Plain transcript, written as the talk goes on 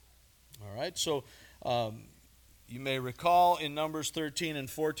right? So you may recall in Numbers 13 and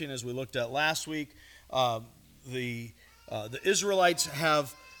 14, as we looked at last week, the Israelites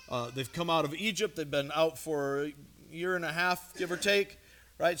have they've come out of Egypt. They've been out for a year and a half, give or take,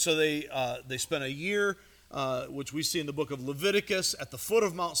 right? So they spent a year, which we see in the book of Leviticus, at the foot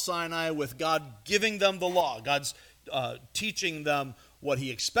of Mount Sinai, with God giving them the law. God's teaching them what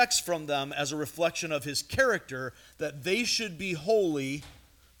he expects from them as a reflection of his character, that they should be holy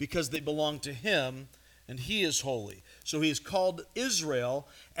because they belong to him and he is holy. So he has called Israel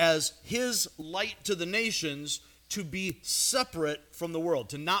as his light to the nations to be separate from the world,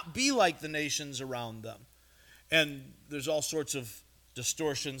 to not be like the nations around them. And there's all sorts of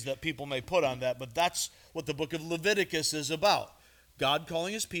distortions that people may put on that, but that's what the book of Leviticus is about. God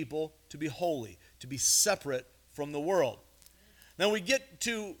calling his people to be holy, to be separate from the world. Then we get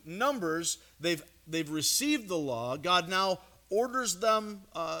to Numbers. They've received the law. God now orders them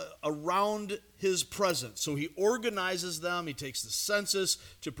around his presence. So he organizes them. He takes the census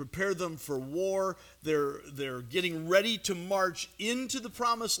to prepare them for war. They're getting ready to march into the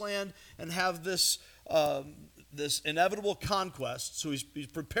promised land and have this inevitable conquest. So he's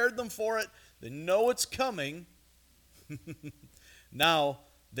prepared them for it. They know it's coming. Now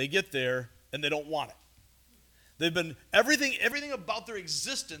they get there and they don't want it. They've been everything about their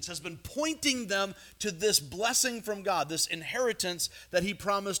existence has been pointing them to this blessing from God, this inheritance that he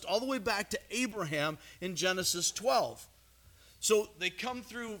promised all the way back to Abraham in Genesis 12. So they come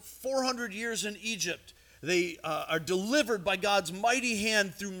through 400 years in Egypt. They are delivered by God's mighty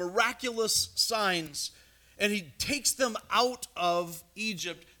hand through miraculous signs, and he takes them out of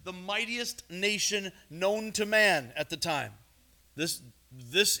Egypt, the mightiest nation known to man at the time. This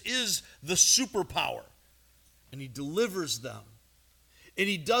is the superpower. And he delivers them. And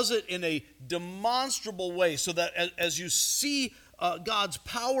he does it in a demonstrable way so that as you see God's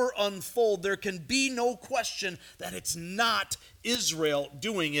power unfold, there can be no question that it's not Israel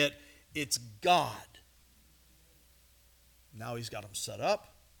doing it, it's God. Now he's got them set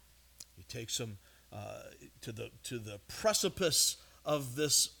up. He takes them to the precipice of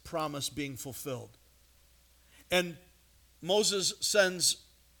this promise being fulfilled. And Moses sends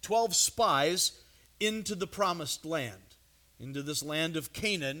 12 spies into the promised land, into this land of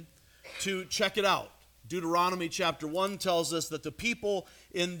Canaan, to check it out. Deuteronomy chapter 1 tells us that the people,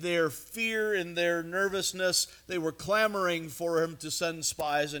 in their fear, in their nervousness, they were clamoring for him to send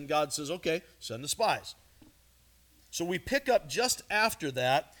spies, and God says, okay, send the spies. So we pick up just after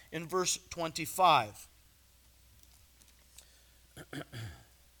that in verse 25.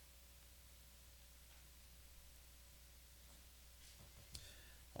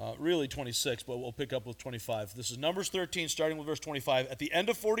 Really 26, but we'll pick up with 25. This is Numbers 13, starting with verse 25. At the end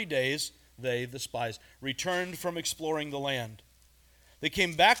of 40 days, they, the spies, returned from exploring the land. They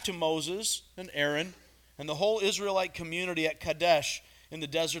came back to Moses and Aaron and the whole Israelite community at Kadesh in the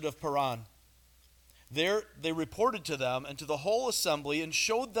desert of Paran. There they reported to them and to the whole assembly and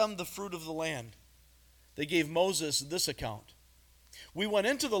showed them the fruit of the land. They gave Moses this account. We went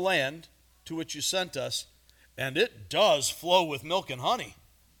into the land to which you sent us, and it does flow with milk and honey.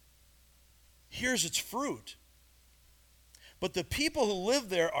 Here's its fruit. But the people who live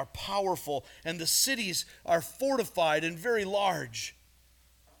there are powerful, and the cities are fortified and very large.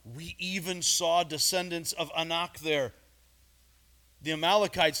 We even saw descendants of Anak there. The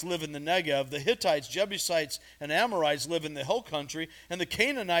Amalekites live in the Negev, the Hittites, Jebusites, and Amorites live in the hill country, and the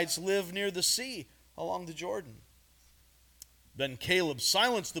Canaanites live near the sea along the Jordan. Then Caleb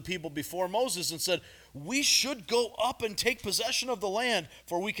silenced the people before Moses and said, we should go up and take possession of the land,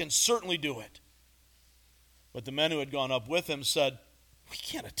 for we can certainly do it. But the men who had gone up with him said, we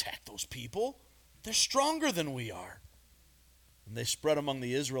can't attack those people. They're stronger than we are. And they spread among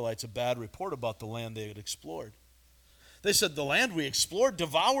the Israelites a bad report about the land they had explored. They said, the land we explored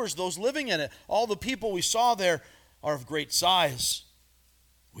devours those living in it. All the people we saw there are of great size.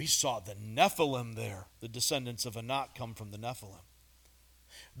 We saw the Nephilim there. The descendants of Anak come from the Nephilim.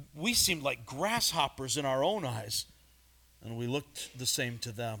 We seemed like grasshoppers in our own eyes, and we looked the same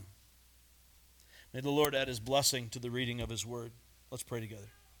to them. May the Lord add his blessing to the reading of his word. Let's pray together.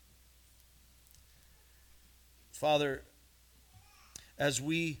 Father, as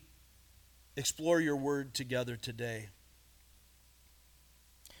we explore your word together today,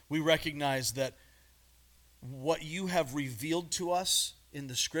 we recognize that what you have revealed to us in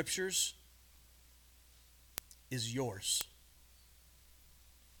the scriptures is yours.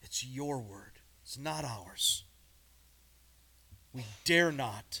 It's your word. It's not ours. We dare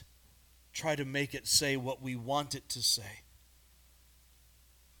not try to make it say what we want it to say.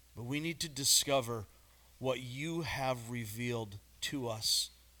 But we need to discover what you have revealed to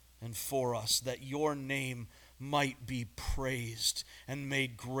us and for us, that your name might be praised and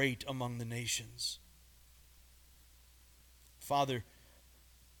made great among the nations. Father,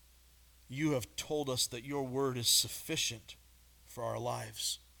 you have told us that your word is sufficient for our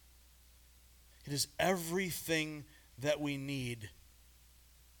lives. It is everything that we need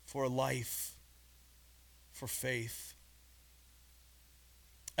for life, for faith.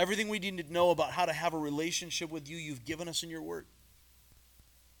 Everything we need to know about how to have a relationship with you, you've given us in your word.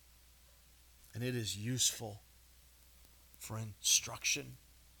 And it is useful for instruction,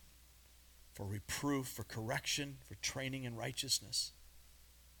 for reproof, for correction, for training in righteousness.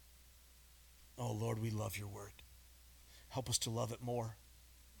 Oh, Lord, we love your word. Help us to love it more.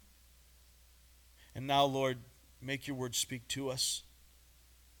 And now, Lord, make your word speak to us.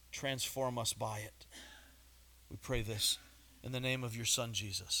 Transform us by it. We pray this in the name of your Son,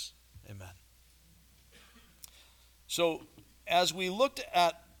 Jesus. Amen. So, as we looked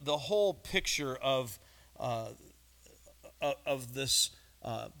at the whole picture of this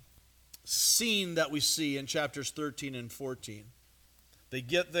scene that we see in chapters 13 and 14, they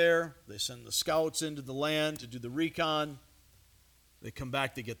get there, they send the scouts into the land to do the recon. They come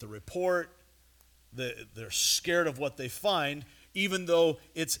back, they get the report. They're scared of what they find, even though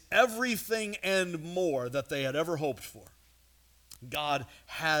it's everything and more that they had ever hoped for. God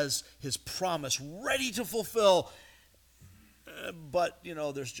has his promise ready to fulfill, but,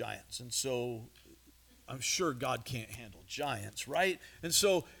 there's giants. And so I'm sure God can't handle giants, right? And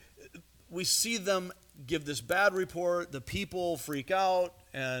so we see them give this bad report. The people freak out,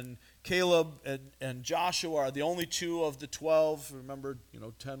 and Caleb and Joshua are the only two of the 12. Remember,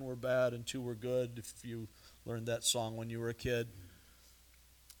 10 were bad and 2 were good, if you learned that song when you were a kid.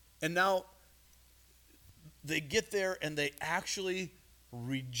 And now they get there and they actually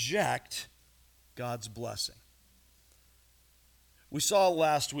reject God's blessing. We saw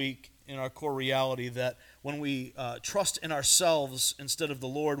last week in our core reality that when we trust in ourselves instead of the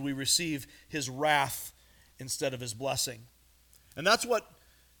Lord, we receive his wrath instead of his blessing. And that's what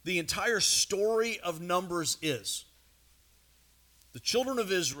the entire story of Numbers is. The children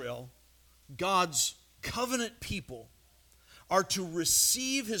of Israel, God's covenant people, are to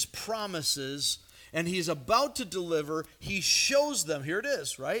receive his promises, and he's about to deliver. He shows them, here it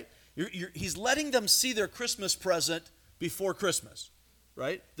is, right? He's letting them see their Christmas present before Christmas,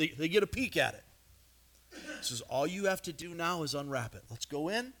 right? They get a peek at it. He says, all you have to do now is unwrap it. Let's go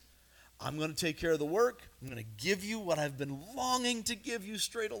in. I'm going to take care of the work. I'm going to give you what I've been longing to give you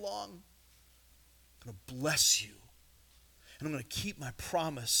straight along. I'm going to bless you. And I'm going to keep my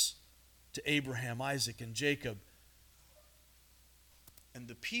promise to Abraham, Isaac, and Jacob. And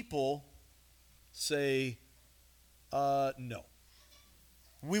the people say, no.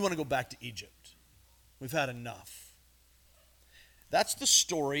 We want to go back to Egypt. We've had enough. That's the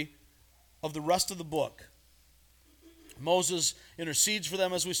story of the rest of the book. Moses intercedes for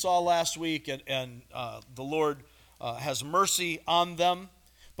them, as we saw last week, and the Lord has mercy on them,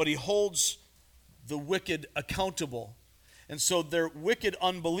 but he holds the wicked accountable. And so their wicked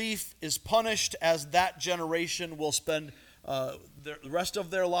unbelief is punished, as that generation will spend the rest of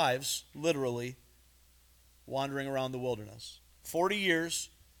their lives, literally, wandering around the wilderness. 40 years,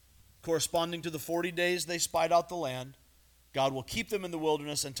 corresponding to the 40 days they spied out the land. God will keep them in the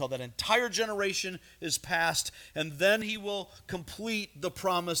wilderness until that entire generation is past, and then he will complete the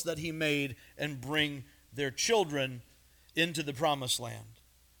promise that he made and bring their children into the promised land.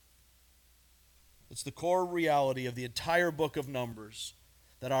 It's the core reality of the entire book of Numbers,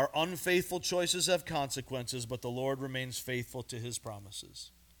 that our unfaithful choices have consequences, but the Lord remains faithful to his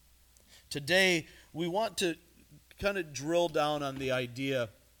promises. Today, we want to kind of drill down on the idea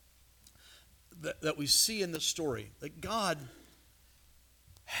that we see in the story, that God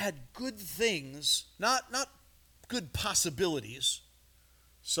had good things, not good possibilities.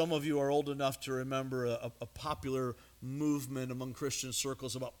 Some of you are old enough to remember a popular movement among Christian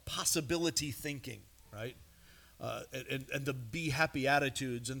circles about possibility thinking, right? And the be happy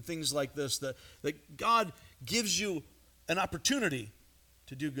attitudes and things like this, that God gives you an opportunity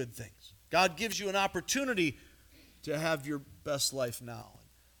to do good things. God gives you an opportunity to have your best life now.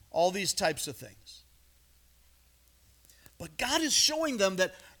 All these types of things. But God is showing them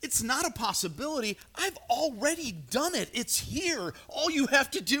that it's not a possibility. I've already done it. It's here. All you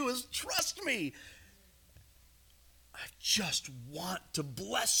have to do is trust me. I just want to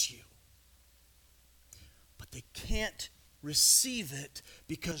bless you. But they can't receive it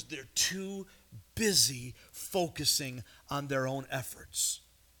because they're too busy focusing on their own efforts.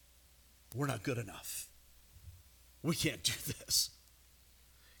 We're not good enough. We can't do this.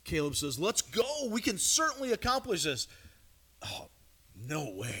 Caleb says, let's go. We can certainly accomplish this. Oh, No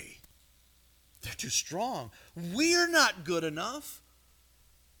way. They're too strong. We're not good enough.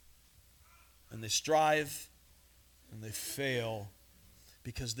 And they strive and they fail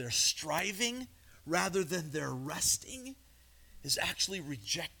because their striving rather than their resting is actually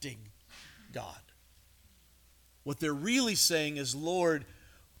rejecting God. What they're really saying is, Lord,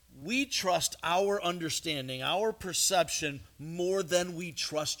 we trust our understanding, our perception more than we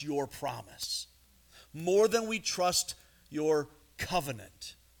trust your promise, more than we trust your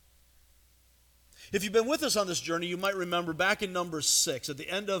covenant. If you've been with us on this journey, you might remember back in Numbers 6, at the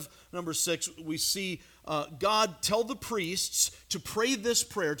end of Numbers 6, we see God tell the priests to pray this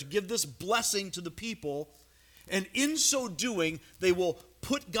prayer, to give this blessing to the people, and in so doing, they will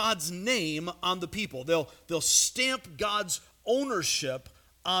put God's name on the people. They'll stamp God's ownership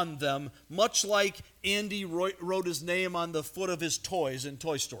on them, much like Andy wrote his name on the foot of his toys in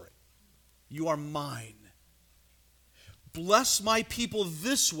Toy Story. You are mine. Bless my people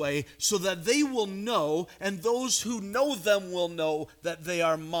this way so that they will know, and those who know them will know that they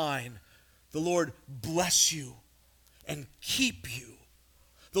are mine. The Lord bless you and keep you.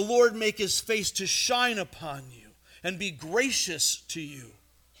 The Lord make his face to shine upon you and be gracious to you.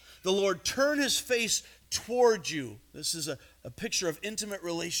 The Lord turn his face toward you. This is a picture of intimate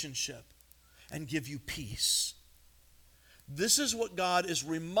relationship, and give you peace. This is what God is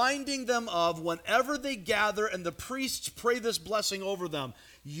reminding them of whenever they gather and the priests pray this blessing over them.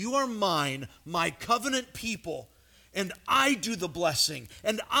 You are mine, my covenant people, and I do the blessing,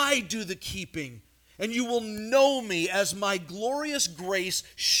 and I do the keeping. And you will know me as my glorious grace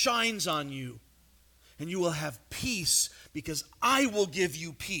shines on you. And you will have peace because I will give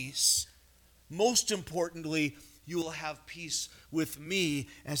you peace. Most importantly, you will have peace with me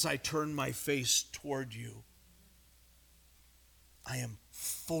as I turn my face toward you. I am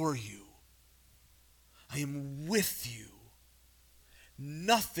for you. I am with you.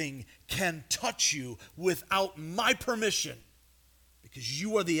 Nothing can touch you without my permission because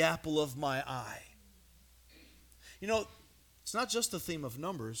you are the apple of my eye. You know, it's not just the theme of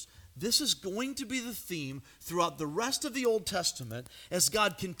Numbers. This is going to be the theme throughout the rest of the Old Testament as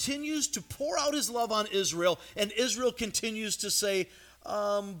God continues to pour out his love on Israel, and Israel continues to say,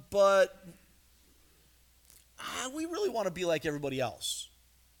 but we really want to be like everybody else.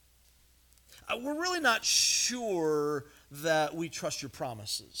 We're really not sure that we trust your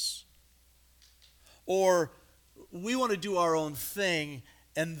promises. Or we want to do our own thing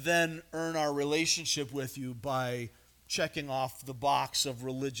and then earn our relationship with you by checking off the box of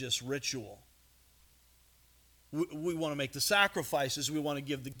religious ritual. We want to make the sacrifices. We want to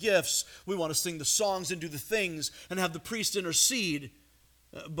give the gifts. We want to sing the songs and do the things and have the priest intercede.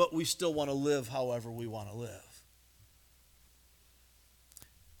 But we still want to live however we want to live.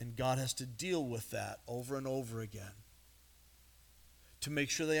 And God has to deal with that over and over again to make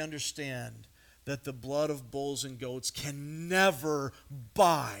sure they understand that the blood of bulls and goats can never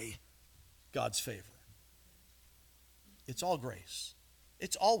buy God's favor. It's all grace.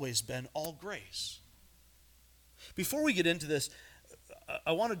 It's always been all grace. Before we get into this,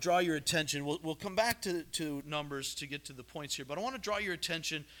 I want to draw your attention. We'll come back to Numbers to get to the points here, but I want to draw your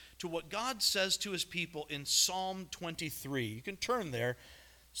attention to what God says to his people in Psalm 23. You can turn there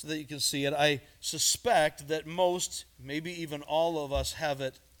so that you can see it. I suspect that most, maybe even all of us, have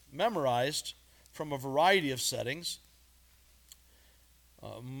it memorized from a variety of settings.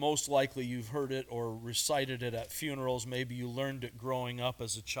 Most likely you've heard it or recited it at funerals. Maybe you learned it growing up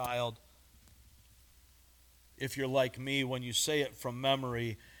as a child. If you're like me, when you say it from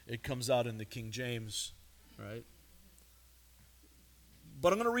memory, it comes out in the King James, right?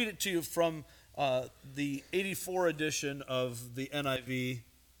 But I'm going to read it to you from the 84 edition of the NIV,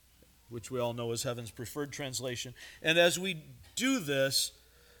 which we all know is Heaven's preferred translation. And as we do this,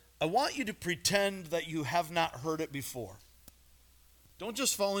 I want you to pretend that you have not heard it before. Don't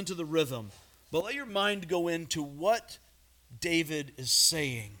just fall into the rhythm, but let your mind go into what David is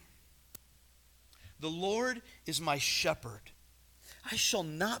saying. The Lord is my shepherd. I shall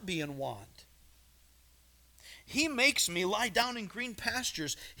not be in want. He makes me lie down in green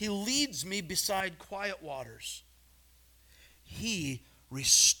pastures. He leads me beside quiet waters. He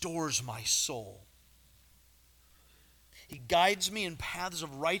restores my soul. He guides me in paths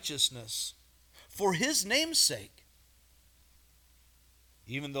of righteousness for his name's sake.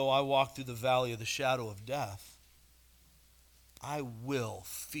 Even though I walk through the valley of the shadow of death, I will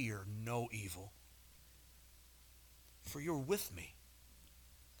fear no evil. For you're with me.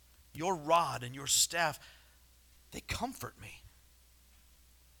 Your rod and your staff, they comfort me.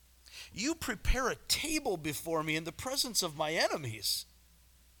 You prepare a table before me in the presence of my enemies.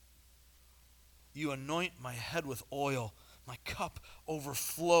 You anoint my head with oil. My cup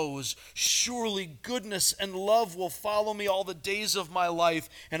overflows. Surely goodness and love will follow me all the days of my life,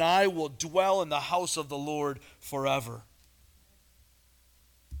 and I will dwell in the house of the Lord forever.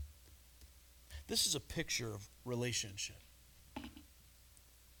 This is a picture of relationship.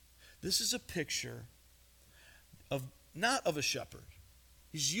 This is a picture of not of a shepherd.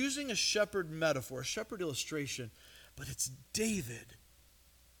 He's using a shepherd metaphor, a shepherd illustration, but it's David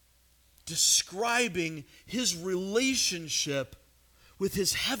describing his relationship with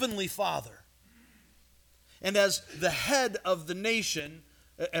his heavenly Father. And as the head of the nation,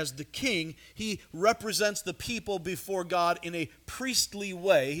 as the king, he represents the people before God in a priestly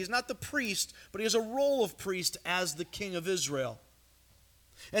way. He's not the priest, but he has a role of priest as the king of Israel.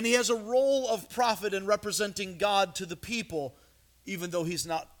 And he has a role of prophet in representing God to the people, even though he's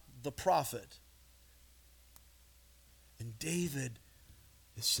not the prophet. And David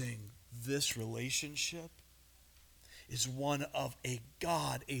is saying this relationship is one of a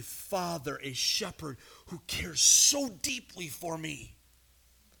God, a father, a shepherd who cares so deeply for me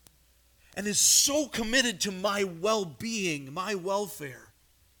and is so committed to my well-being, my welfare,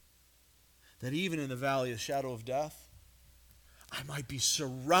 that even in the valley of the shadow of death, I might be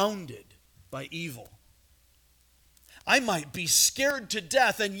surrounded by evil. I might be scared to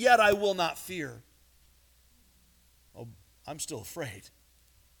death, and yet I will not fear. Oh, I'm still afraid,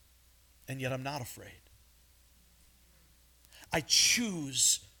 and yet I'm not afraid. I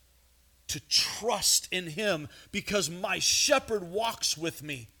choose to trust in him because my shepherd walks with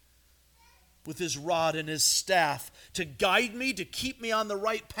me with his rod and his staff to guide me, to keep me on the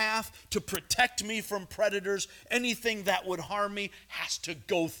right path, to protect me from predators. Anything that would harm me has to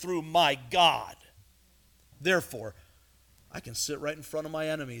go through my God. Therefore, I can sit right in front of my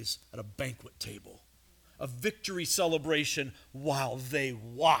enemies at a banquet table, a victory celebration while they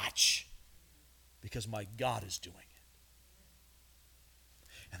watch, because my God is doing it.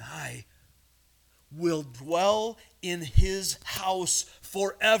 And I will dwell in his house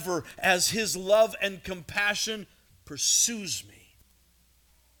forever as his love and compassion pursues me.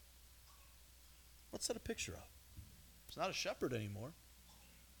 What's that a picture of? It's not a shepherd anymore.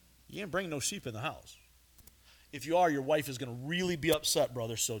 You ain't bring no sheep in the house. If you are, your wife is going to really be upset,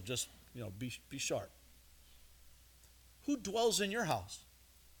 brother, so just, be sharp. Who dwells in your house?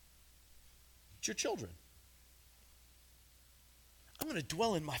 It's your children. I'm going to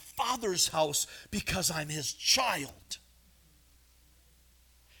dwell in my Father's house because I'm his child.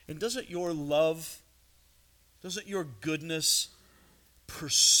 And doesn't your love, doesn't your goodness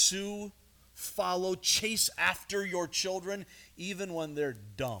pursue, follow, chase after your children even when they're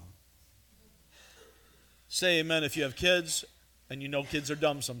dumb? Say amen if you have kids and you know kids are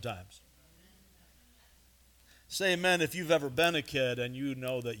dumb sometimes. Say amen if you've ever been a kid and you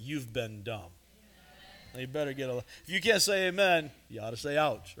know that you've been dumb. Now you better get if you can't say amen, you ought to say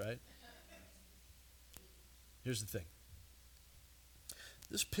ouch, right? Here's the thing.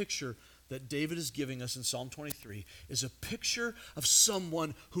 This picture that David is giving us in Psalm 23 is a picture of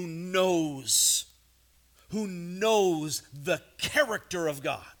someone who knows the character of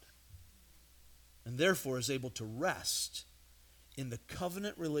God and therefore is able to rest in the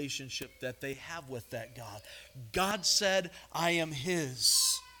covenant relationship that they have with that God. God said, I am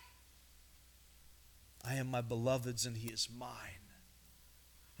his. I am my beloved's and he is mine.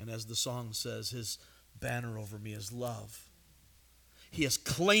 And as the song says, his banner over me is love. He has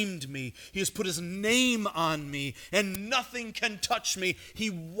claimed me. He has put his name on me, and nothing can touch me. He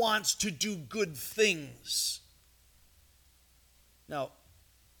wants to do good things. Now,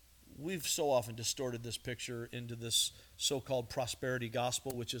 we've so often distorted this picture into this so-called prosperity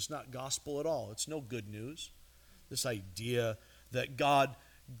gospel, which is not gospel at all. It's no good news. This idea that God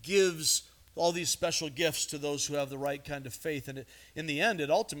gives all these special gifts to those who have the right kind of faith. And in the end, it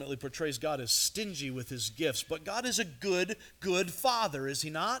ultimately portrays God as stingy with his gifts. But God is a good Father, is he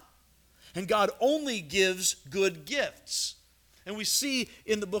not? And God only gives good gifts. And we see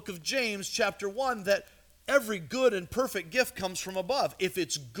in the book of James, chapter 1, that every good and perfect gift comes from above. If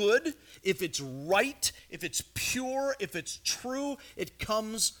it's good, if it's right, if it's pure, if it's true, it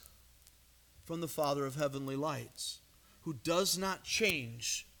comes from the Father of heavenly lights, who does not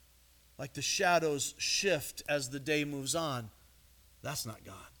change like the shadows shift as the day moves on. That's not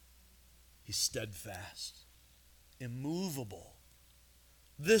God. He's steadfast, immovable.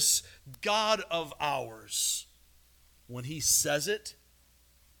 This God of ours, when he says it,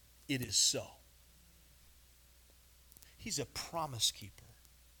 it is so. He's a promise keeper.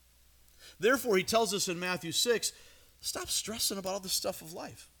 Therefore, he tells us in Matthew 6, stop stressing about all the stuff of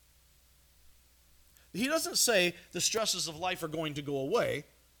life. He doesn't say the stresses of life are going to go away.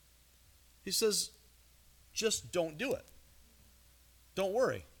 He says, just don't do it. Don't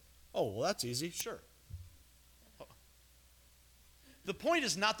worry. Oh, well, that's easy. Sure. The point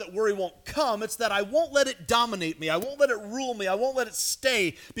is not that worry won't come. It's that I won't let it dominate me. I won't let it rule me. I won't let it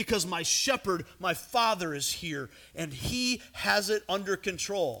stay because my shepherd, my Father, is here, and he has it under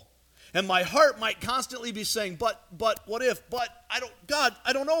control. And my heart might constantly be saying, but, what if? But, God,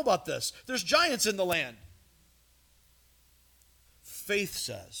 I don't know about this. There's giants in the land. Faith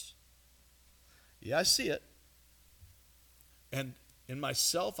says, yeah, I see it. And in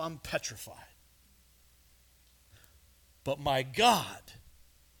myself, I'm petrified. But my God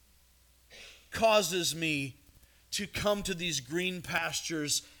causes me to come to these green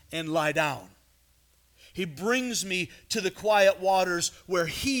pastures and lie down. He brings me to the quiet waters where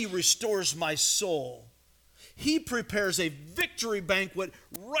he restores my soul. He prepares a victory banquet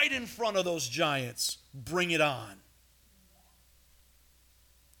right in front of those giants. Bring it on.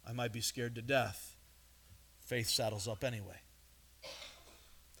 I might be scared to death. Faith saddles up anyway.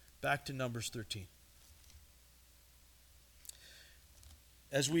 Back to Numbers 13.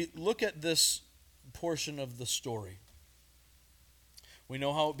 As we look at this portion of the story, we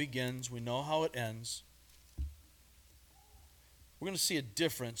know how it begins, we know how it ends. We're going to see a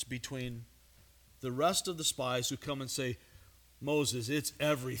difference between the rest of the spies who come and say, Moses, it's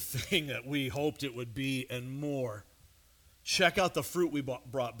everything that we hoped it would be and more. Check out the fruit we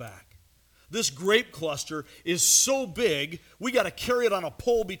brought back. This grape cluster is so big, we got to carry it on a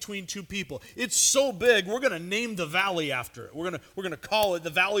pole between two people. It's so big, we're going to name the valley after it. We're going to call it the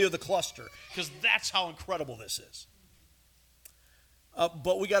Valley of the Cluster, because that's how incredible this is.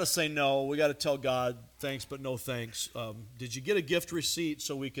 But we got to say no. We got to tell God, thanks, but no thanks. Did you get a gift receipt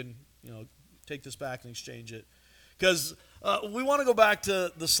so we can, take this back and exchange it? Because we want to go back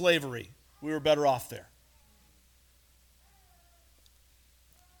to the slavery. We were better off there.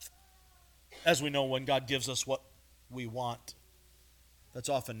 As we know, when God gives us what we want, that's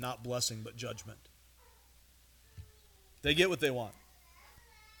often not blessing but judgment. They get what they want.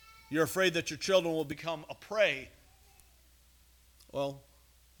 You're afraid that your children will become a prey. Well,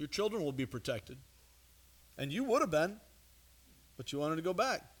 your children will be protected. And you would have been, but you wanted to go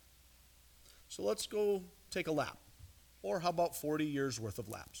back. So let's go take a lap. Or how about 40 years worth of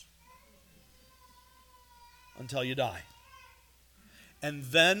laps? Until you die. And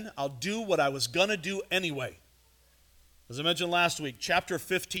then I'll do what I was going to do anyway. As I mentioned last week, chapter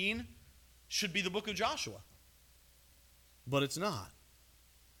 15 should be the book of Joshua. But it's not.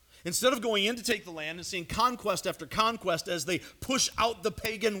 Instead of going in to take the land and seeing conquest after conquest as they push out the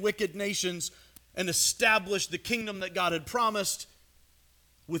pagan wicked nations and establish the kingdom that God had promised,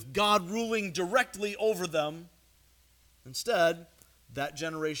 with God ruling directly over them, instead, that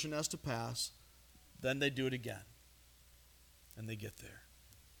generation has to pass, then they do it again. And they get there.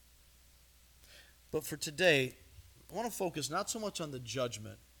 But for today, I want to focus not so much on the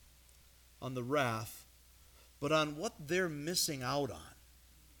judgment, on the wrath, but on what they're missing out on.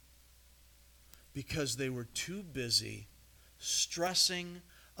 Because they were too busy stressing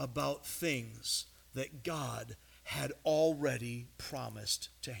about things that God had already promised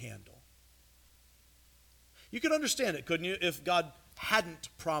to handle. You could understand it, couldn't you, if God hadn't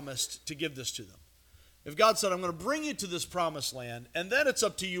promised to give this to them? If God said, I'm going to bring you to this promised land, and then it's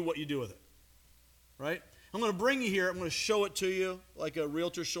up to you what you do with it. Right? I'm going to bring you here, I'm going to show it to you, like a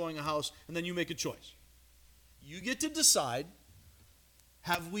realtor showing a house, and then you make a choice. You get to decide,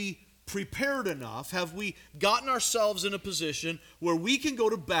 have we prepared enough? Have we gotten ourselves in a position where we can go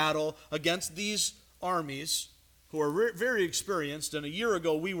to battle against these armies who are very experienced? And a year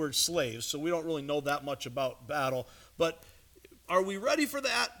ago we were slaves, so we don't really know that much about battle. But are we ready for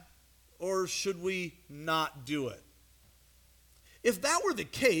that? Or should we not do it? If that were the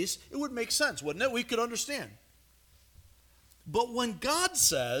case, it would make sense, wouldn't it? We could understand. But when God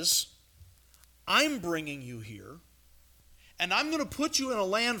says, I'm bringing you here, and I'm going to put you in a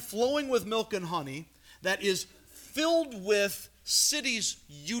land flowing with milk and honey that is filled with cities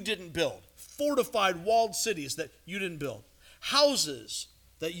you didn't build, fortified, walled cities that you didn't build, houses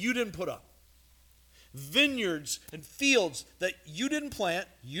that you didn't put up, vineyards and fields that you didn't plant,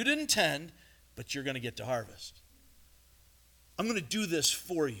 you didn't tend, but you're going to get to harvest. I'm going to do this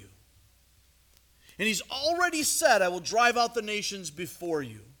for you. And he's already said, I will drive out the nations before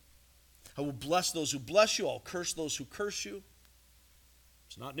you. I will bless those who bless you. I'll curse those who curse you.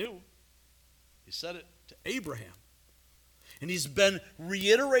 It's not new. He said it to Abraham. And he's been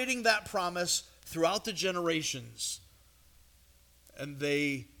reiterating that promise throughout the generations. And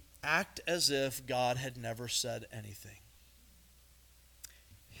they act as if God had never said anything.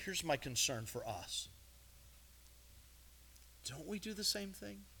 Here's my concern for us. Don't we do the same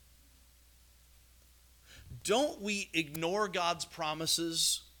thing? don't we ignore God's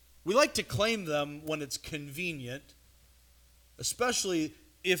promises? We like to claim them when it's convenient, especially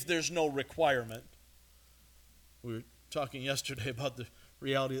if there's no requirement. We were talking yesterday about the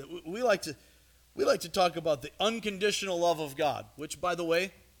reality that we like to talk about the unconditional love of God, which, by the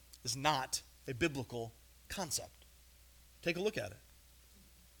way, is not a biblical concept. Take a look at it.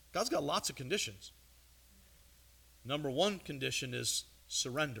 God's got lots of conditions. Number one condition is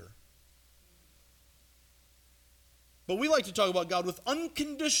surrender. But we like to talk about God with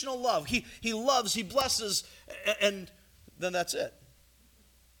unconditional love. He loves, He blesses, and then that's it.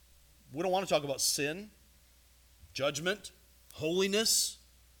 We don't want to talk about sin, judgment, holiness,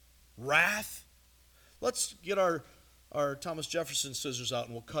 wrath. Let's get our Thomas Jefferson scissors out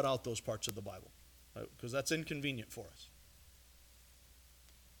and we'll cut out those parts of the Bible, right? Because that's inconvenient for us.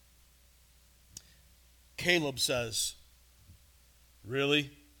 Caleb says,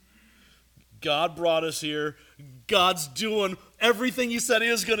 really? God brought us here. God's doing everything He said He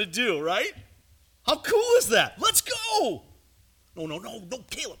was going to do, right? How cool is that? Let's go. No,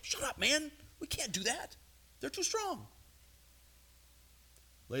 Caleb, shut up, man. We can't do that. They're too strong.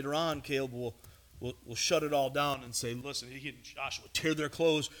 Later on, Caleb will shut it all down and say, listen, he and Joshua tear their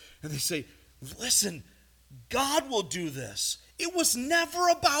clothes, and they say, listen, God will do this. It was never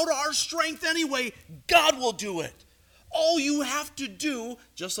about our strength anyway. God will do it. All you have to do,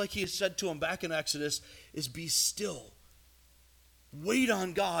 just like He said to him back in Exodus, is be still. Wait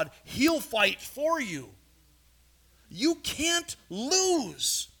on God. He'll fight for you. You can't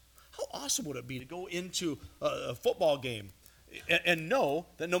lose. How awesome would it be to go into a football game and know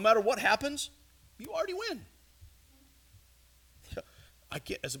that no matter what happens, you already win?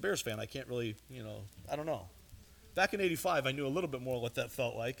 As a Bears fan, I can't really, I don't know. Back in '85, I knew a little bit more what that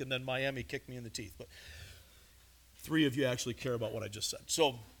felt like, and then Miami kicked me in the teeth. But 3 of you actually care about what I just said.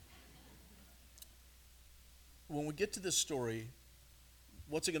 So, when we get to this story,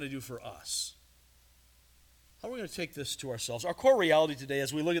 what's it going to do for us? How are we going to take this to ourselves? Our core reality today,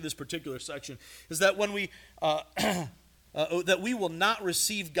 as we look at this particular section, is that when that we will not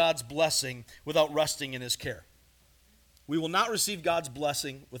receive God's blessing without resting in His care. We will not receive God's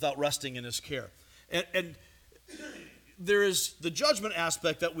blessing without resting in His care. And there is the judgment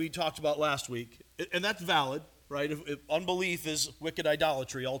aspect that we talked about last week, and that's valid, right? If unbelief is wicked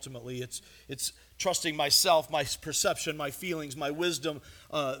idolatry, ultimately. It's trusting myself, my perception, my feelings, my wisdom,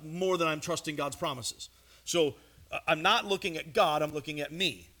 more than I'm trusting God's promises. So I'm not looking at God, I'm looking at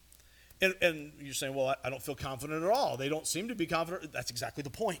me. And you're saying, well, I don't feel confident at all. They don't seem to be confident. That's exactly the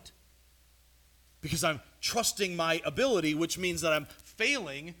point. Because I'm trusting my ability, which means that I'm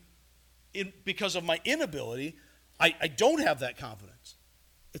failing because of my inability. I don't have that confidence.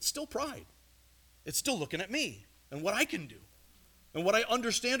 It's still pride. It's still looking at me and what I can do and what I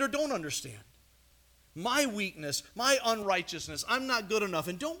understand or don't understand. My weakness, my unrighteousness, I'm not good enough.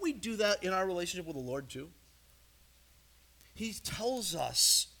 And don't we do that in our relationship with the Lord too? He tells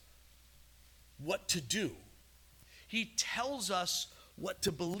us what to do. He tells us what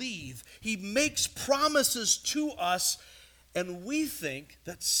to believe. He makes promises to us, and we think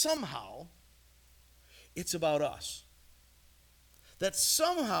that somehow it's about us. That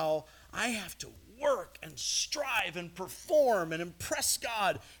somehow I have to work and strive and perform and impress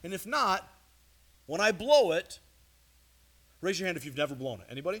God. And if not, when I blow it, raise your hand if you've never blown it.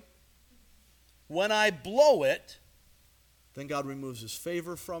 Anybody? When I blow it, then God removes His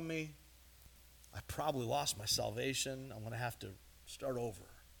favor from me. I probably lost my salvation. I'm going to have to start over.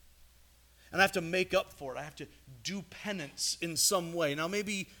 And I have to make up for it. I have to do penance in some way. Now,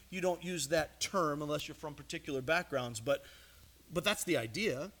 maybe you don't use that term unless you're from particular backgrounds, but that's the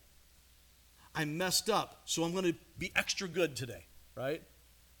idea. I messed up, so I'm going to be extra good today, right?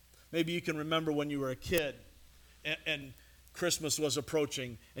 Maybe you can remember when you were a kid and Christmas was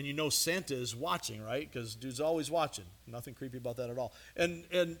approaching, and you know Santa is watching, right? Because dude's always watching. Nothing creepy about that at all. And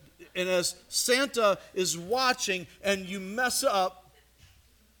as Santa is watching and you mess up,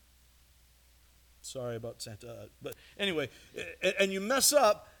 sorry about Santa, but anyway, and you mess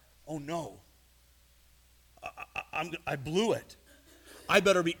up, oh no, I blew it. I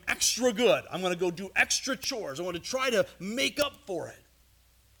better be extra good. I'm going to go do extra chores. I want to try to make up for it.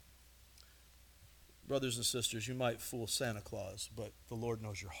 Brothers and sisters, you might fool Santa Claus, but the Lord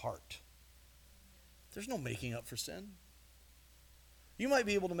knows your heart. There's no making up for sin. You might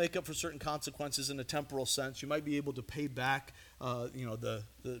be able to make up for certain consequences in a temporal sense. You might be able to pay back, the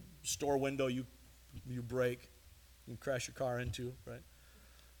store window you break, you crash your car into,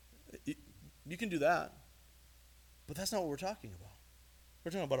 right? You can do that, but that's not what we're talking about.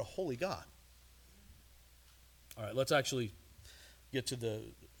 We're talking about a holy God. All right, let's actually get to the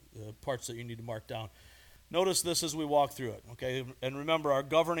parts that you need to mark down. Notice this as we walk through it, okay? And remember our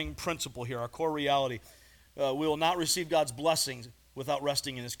governing principle here, our core reality. We will not receive God's blessings without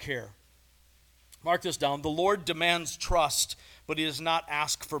resting in his care. Mark this down. The Lord demands trust, but he does not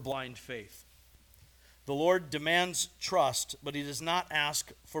ask for blind faith. The Lord demands trust, but he does not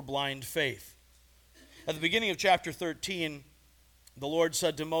ask for blind faith. At the beginning of chapter 13, the Lord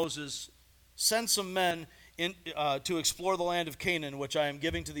said to Moses, send some men to explore the land of Canaan, which I am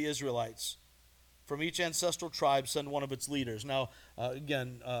giving to the Israelites. From each ancestral tribe, send one of its leaders. Now,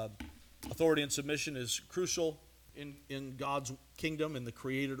 again, authority and submission is crucial in God's kingdom, in the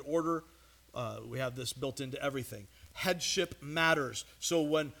created order. We have this built into everything. Headship matters. So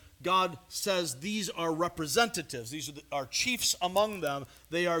when God says these are representatives, these are chiefs among them,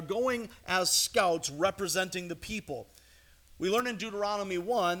 they are going as scouts representing the people. We learn in Deuteronomy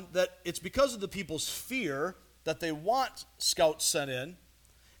 1 that it's because of the people's fear that they want scouts sent in.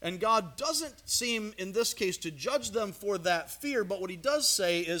 And God doesn't seem, in this case, to judge them for that fear, but what he does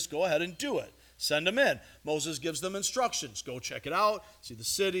say is, go ahead and do it. Send them in. Moses gives them instructions. Go check it out, see the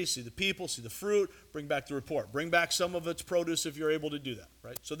city, see the people, see the fruit, bring back the report. Bring back some of its produce if you're able to do that,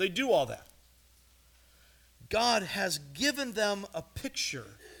 right? So they do all that. God has given them a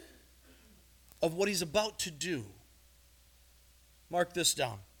picture of what he's about to do. Mark this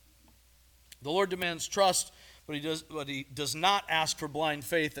down. The Lord demands trust, but he does not ask for blind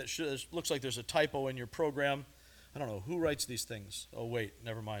faith. That looks like there's a typo in your program. I don't know. Who writes these things? Oh, wait,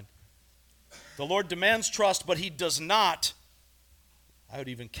 never mind. The Lord demands trust, but he does not, I would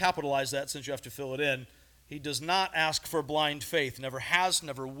even capitalize that since you have to fill it in, he does not ask for blind faith. Never has,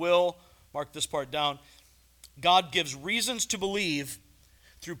 never will. Mark this part down. God gives reasons to believe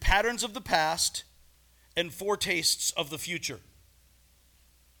through patterns of the past and foretastes of the future.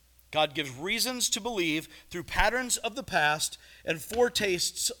 God gives reasons to believe through patterns of the past and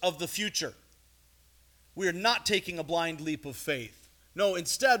foretastes of the future. We are not taking a blind leap of faith. No,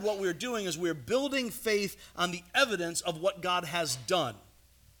 instead what we're doing is we're building faith on the evidence of what God has done.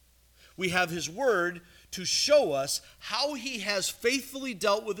 We have his word to show us how he has faithfully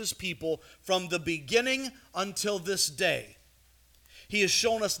dealt with his people from the beginning until this day. He has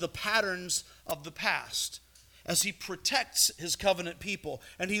shown us the patterns of the past as he protects his covenant people,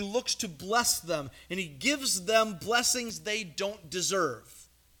 and he looks to bless them, and he gives them blessings they don't deserve.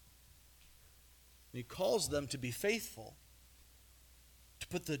 And he calls them to be faithful, to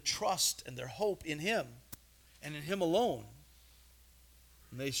put the trust and their hope in him and in him alone.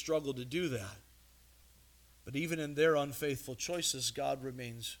 And they struggle to do that. But even in their unfaithful choices, God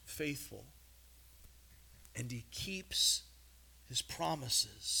remains faithful. And he keeps his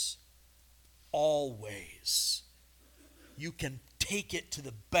promises always. You can take it to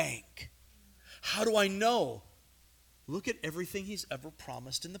the bank. How do I know? Look at everything he's ever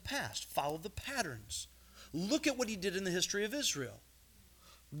promised in the past. Follow the patterns. Look at what he did in the history of Israel.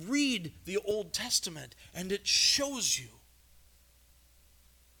 Read the Old Testament, and it shows you.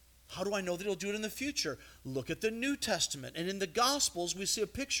 How do I know that he'll do it in the future? Look at the New Testament. And in the Gospels, we see a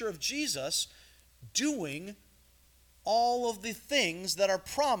picture of Jesus doing all of the things that are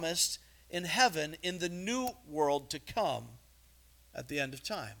promised in heaven in the new world to come at the end of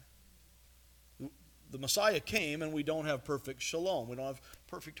time. The Messiah came, and we don't have perfect shalom. We don't have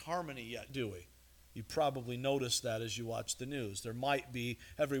perfect harmony yet, do we? You probably noticed that as you watch the news. There might be,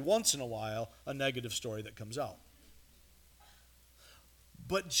 every once in a while, a negative story that comes out.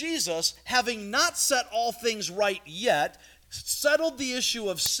 But Jesus, having not set all things right yet, settled the issue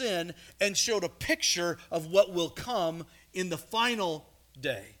of sin and showed a picture of what will come in the final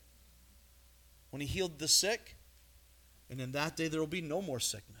day. When he healed the sick, and in that day there will be no more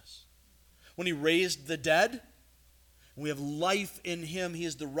sickness. When he raised the dead, we have life in him. He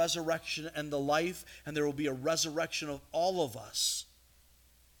is the resurrection and the life, and there will be a resurrection of all of us.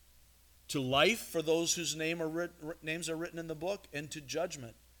 To life for those whose names are written in the book, and to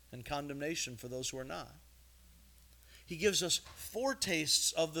judgment and condemnation for those who are not. He gives us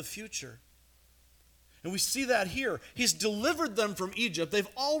foretastes of the future. And we see that here. He's delivered them from Egypt. They've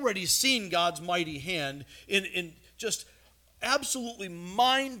already seen God's mighty hand in just absolutely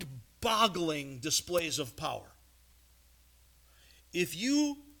mind-boggling displays of power. If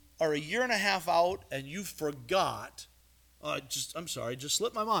you are a year and a half out and you forgot, just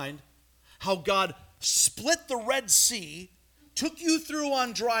slipped my mind, how God split the Red Sea, took you through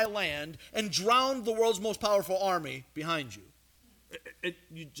on dry land, and drowned the world's most powerful army behind you.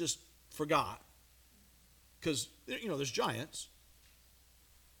 You just forgot. Because, there's giants.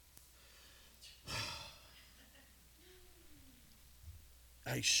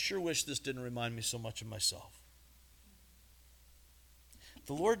 I sure wish this didn't remind me so much of myself.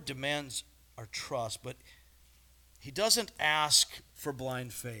 The Lord demands our trust, but He doesn't ask for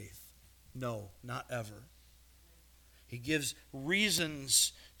blind faith. No, not ever. He gives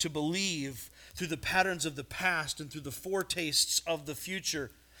reasons to believe through the patterns of the past and through the foretastes of the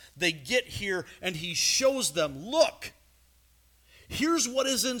future. They get here and he shows them, look, here's what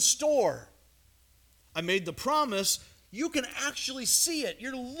is in store. I made the promise. You can actually see it.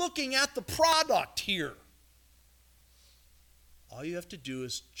 You're looking at the product here. All you have to do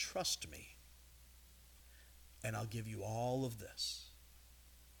is trust me, and I'll give you all of this.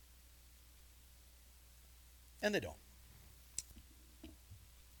 And they don't.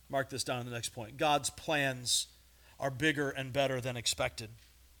 Mark this down in the next point. God's plans are bigger and better than expected.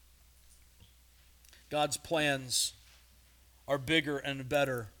 God's plans are bigger and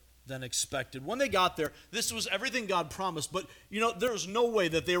better than expected. When they got there, this was everything God promised, but there was no way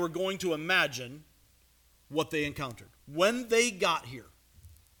that they were going to imagine what they encountered. When they got here,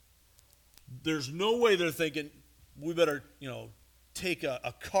 there's no way they're thinking, we better, take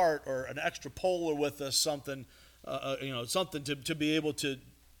a cart or an extra polar with us, something to be able to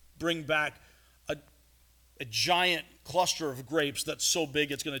bring back a giant cluster of grapes that's so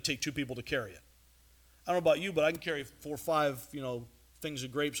big it's going to take two people to carry it. I don't know about you, but I can carry 4 or 5, things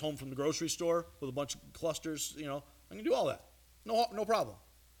of grapes home from the grocery store with a bunch of clusters. I can do all that. No problem.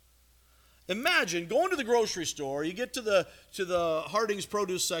 Imagine going to the grocery store. You get to the Harding's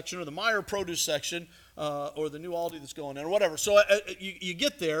produce section or the Meijer produce section or the new Aldi that's going in or whatever. So you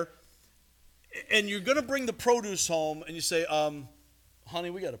get there, and you're going to bring the produce home, and you say, honey,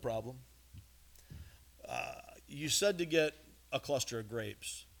 we got a problem. You said to get a cluster of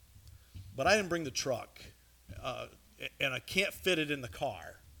grapes, but I didn't bring the truck, and I can't fit it in the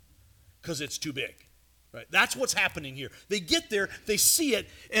car because it's too big. Right? That's what's happening here. They get there, they see it,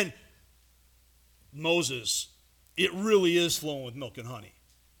 and Moses, it really is flowing with milk and honey,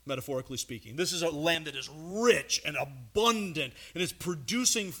 metaphorically speaking. This is a land that is rich and abundant and is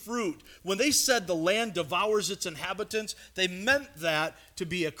producing fruit. When they said the land devours its inhabitants, they meant that to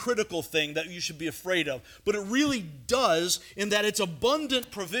be a critical thing that you should be afraid of. But it really does, in that its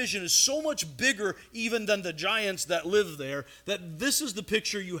abundant provision is so much bigger even than the giants that live there, that this is the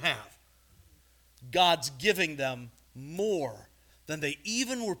picture you have. God's giving them more than they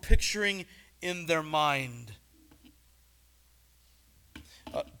even were picturing in their mind.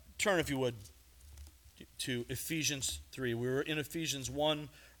 Turn, if you would, to Ephesians 3. We were in Ephesians 1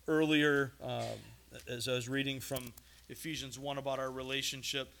 earlier as I was reading from Ephesians 1 about our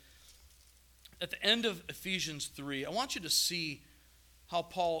relationship. At the end of Ephesians 3, I want you to see how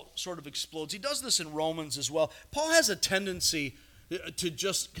Paul sort of explodes. He does this in Romans as well. Paul has a tendency to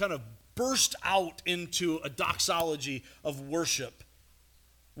just kind of burst out into a doxology of worship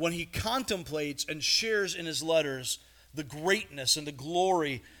when he contemplates and shares in his letters the greatness and the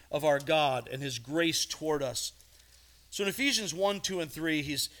glory of our God and his grace toward us. So in Ephesians 1, 2, and 3,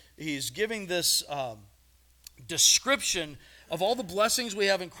 he's giving this description of all the blessings we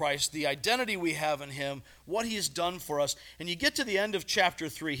have in Christ, the identity we have in him, what he has done for us. And you get to the end of chapter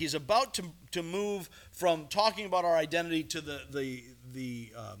 3. He's about to move from talking about our identity to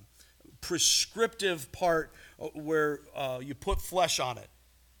the prescriptive part where you put flesh on it.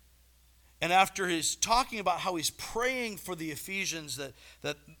 And after he's talking about how he's praying for the Ephesians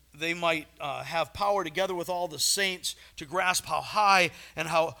that they might have power together with all the saints to grasp how high and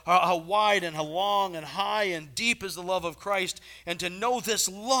how wide and how long and high and deep is the love of Christ, and to know this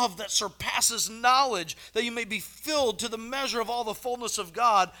love that surpasses knowledge, that you may be filled to the measure of all the fullness of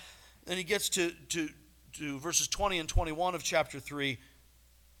God. And he gets to verses 20 and 21 of chapter 3.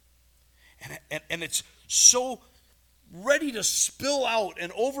 And it's so ready to spill out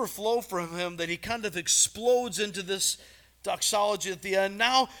and overflow from him that he kind of explodes into this doxology at the end.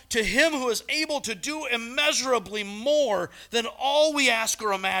 Now to him who is able to do immeasurably more than all we ask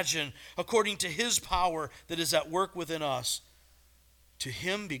or imagine, according to his power that is at work within us, to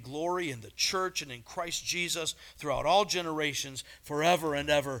him be glory in the church and in Christ Jesus throughout all generations, forever and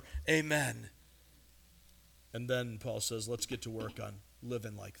ever. Amen. And then Paul says, let's get to work on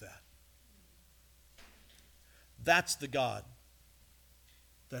living like that. That's the God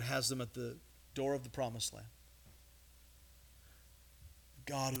that has them at the door of the promised land.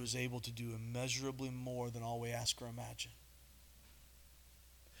 God who is able to do immeasurably more than all we ask or imagine.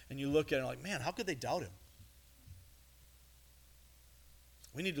 And you look at it like, man, how could they doubt him?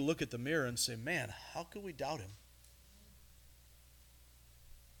 We need to look at the mirror and say, man, how could we doubt him?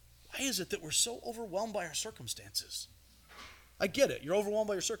 Why is it that we're so overwhelmed by our circumstances? I get it. You're overwhelmed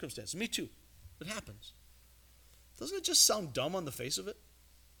by your circumstances. Me too. It happens. Doesn't it just sound dumb on the face of it?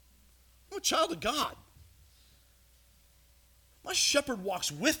 I'm a child of God. My shepherd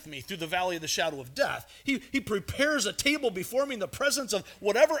walks with me through the valley of the shadow of death. He prepares a table before me in the presence of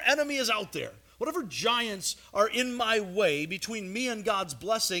whatever enemy is out there, whatever giants are in my way between me and God's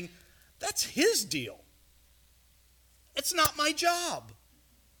blessing. That's his deal. It's not my job.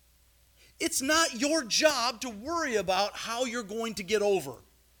 It's not your job to worry about how you're going to get over.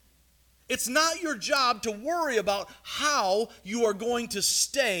 It's not your job to worry about how you are going to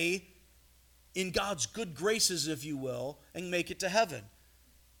stay in God's good graces, if you will, and make it to heaven.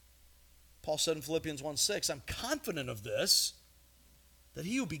 Paul said in Philippians 1:6, I'm confident of this, that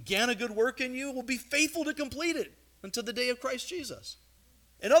he who began a good work in you will be faithful to complete it until the day of Christ Jesus.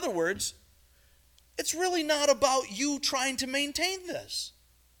 In other words, it's really not about you trying to maintain this.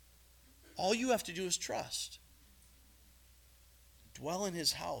 All you have to do is trust. Dwell in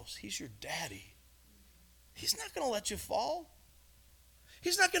his house. He's your daddy. He's not going to let you fall.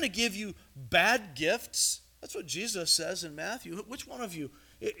 He's not going to give you bad gifts. That's what Jesus says in Matthew. Which one of you,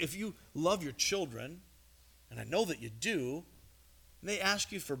 if you love your children, and I know that you do, and they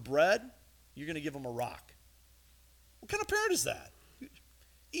ask you for bread, you're going to give them a rock? What kind of parent is that?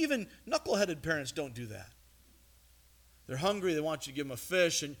 Even knuckleheaded parents don't do that. They're hungry, they want you to give them a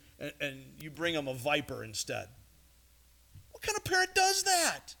fish, and you bring them a viper instead. What kind of parent does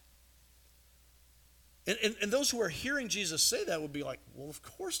that? And those who are hearing Jesus say that would be like, well, of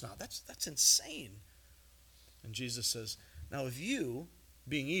course not. That's insane. And Jesus says, now if you,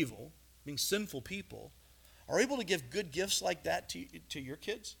 being evil, being sinful people, are able to give good gifts like that to your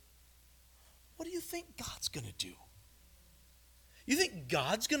kids, what do you think God's going to do? You think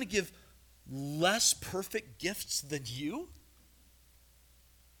God's going to give less perfect gifts than you?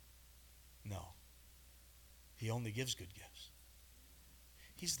 No. He only gives good gifts.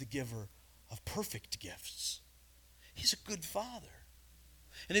 He's the giver of perfect gifts. He's a good father.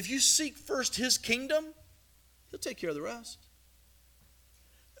 And if you seek first his kingdom, he'll take care of the rest.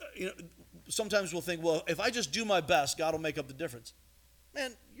 Sometimes we'll think, well, if I just do my best, God will make up the difference.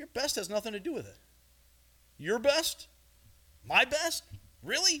 Man, your best has nothing to do with it. Your best? My best?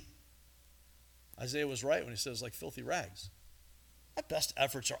 Really? Isaiah was right when he says, like filthy rags. My best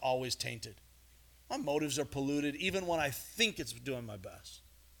efforts are always tainted. My motives are polluted even when I think it's doing my best.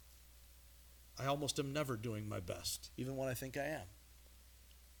 I almost am never doing my best, even when I think I am.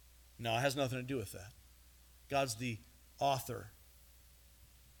 No, it has nothing to do with that. God's the author.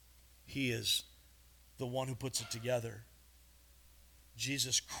 He is the one who puts it together.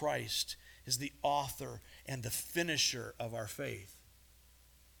 Jesus Christ is the author and the finisher of our faith.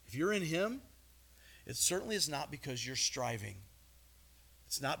 If you're in him, it certainly is not because you're striving.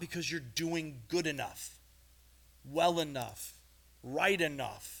 It's not because you're doing good enough, well enough, right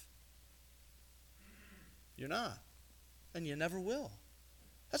enough. You're not. And you never will.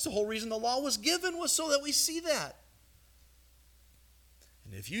 That's the whole reason the law was given, was so that we see that.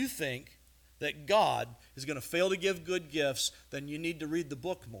 And if you think that God is going to fail to give good gifts, then you need to read the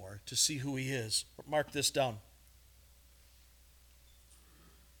book more to see who he is. Mark this down.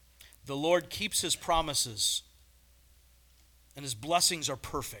 The Lord keeps his promises, and his blessings are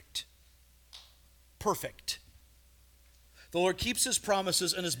perfect. Perfect. The Lord keeps his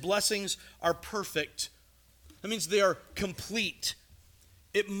promises, and his blessings are perfect. That means they are complete.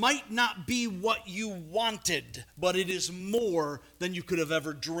 It might not be what you wanted, but it is more than you could have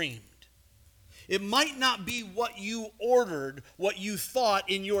ever dreamed. It might not be what you ordered, what you thought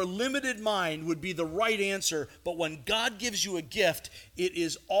in your limited mind would be the right answer, but when God gives you a gift, it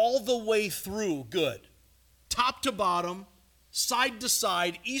is all the way through good. Top to bottom, side to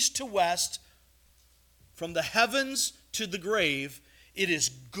side, east to west, from the heavens to the grave, it is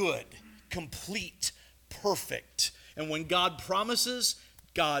good, complete, perfect. And when God promises,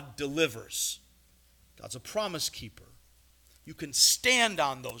 God delivers. God's a promise keeper. You can stand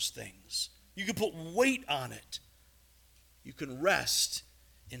on those things. You can put weight on it. You can rest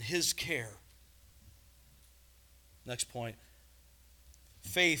in his care. Next point.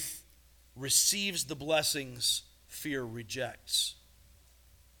 Faith receives the blessings fear rejects.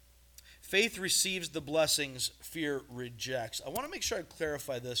 Faith receives the blessings fear rejects. I want to make sure I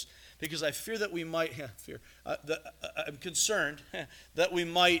clarify this because I fear that we might, I'm concerned that we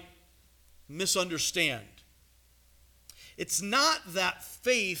might misunderstand. It's not that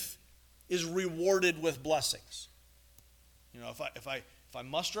faith is rewarded with blessings. If I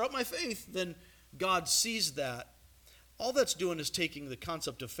muster up my faith, then God sees that. All that's doing is taking the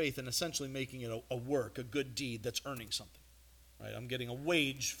concept of faith and essentially making it a work, a good deed that's earning something. Right? I'm getting a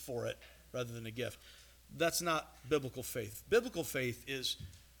wage for it rather than a gift. That's not biblical faith. Biblical faith is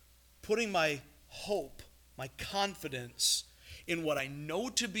putting my hope, my confidence in what I know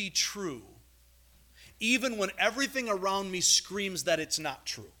to be true even when everything around me screams that it's not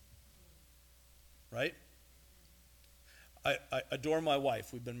true. Right? I adore my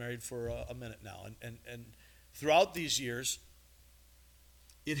wife. We've been married for a minute now. And throughout these years,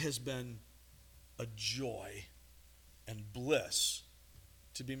 it has been a joy and bliss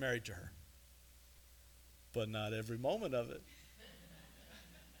to be married to her. But not every moment of it.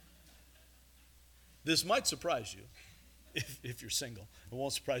 This might surprise you if you're single. It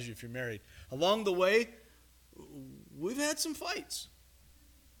won't surprise you if you're married. Along the way, we've had some fights.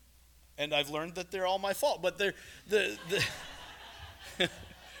 And I've learned that they're all my fault. But they're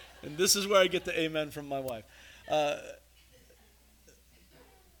and this is where I get the amen from my wife.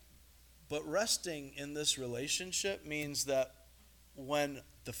 But resting in this relationship means that when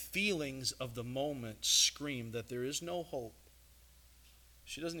the feelings of the moment scream that there is no hope,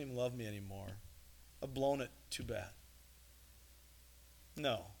 she doesn't even love me anymore, I've blown it too bad.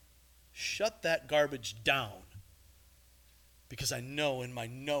 No. Shut that garbage down, because I know in my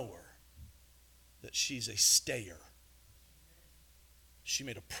knower that she's a stayer. She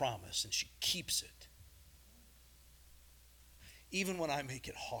made a promise and she keeps it. Even when I make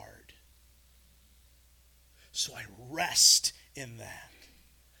it hard. So I rest in that.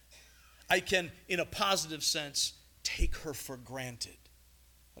 I can, in a positive sense, take her for granted.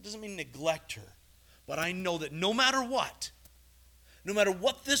 That doesn't mean neglect her. But I know that no matter what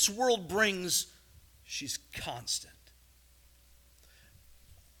this world brings, she's constant.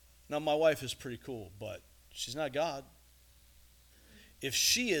 Now, my wife is pretty cool, but she's not God. If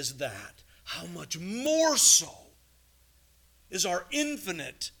she is that, how much more so is our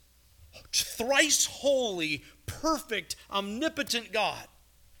infinite, thrice holy, perfect, omnipotent God.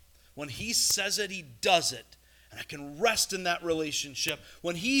 When he says it, he does it. And I can rest in that relationship.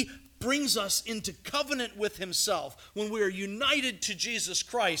 When he brings us into covenant with himself, when we are united to Jesus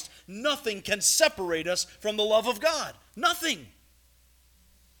Christ, nothing can separate us from the love of God. Nothing.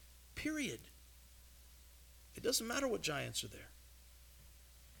 Period. It doesn't matter what giants are there.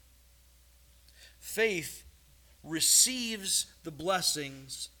 Faith receives the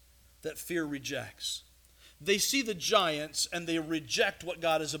blessings that fear rejects. They see the giants and they reject what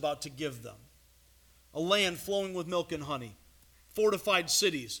God is about to give them. A land flowing with milk and honey. Fortified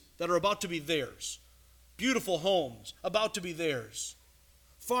cities that are about to be theirs. Beautiful homes about to be theirs.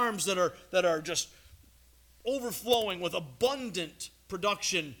 Farms that are just overflowing with abundant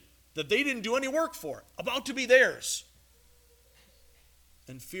production that they didn't do any work for. About to be theirs.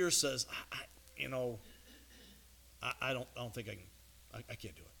 And fear says, I don't think I can. I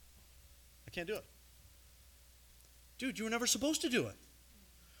can't do it. I can't do it. Dude, you were never supposed to do it.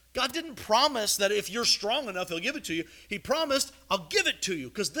 God didn't promise that if you're strong enough, he'll give it to you. He promised, I'll give it to you,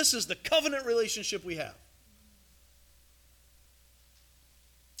 because this is the covenant relationship we have.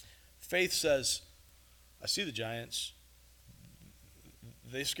 Faith says, I see the giants.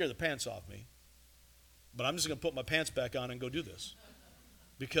 They scare the pants off me. But I'm just going to put my pants back on and go do this.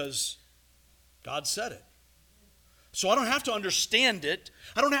 Because God said it. So I don't have to understand it.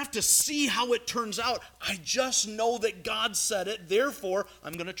 I don't have to see how it turns out. I just know that God said it. Therefore,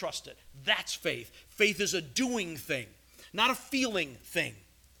 I'm going to trust it. That's faith. Faith is a doing thing, not a feeling thing.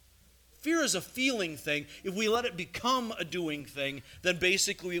 Fear is a feeling thing. If we let it become a doing thing, then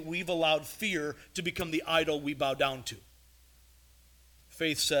basically we've allowed fear to become the idol we bow down to.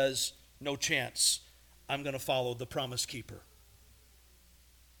 Faith says, no chance. I'm going to follow the promise keeper.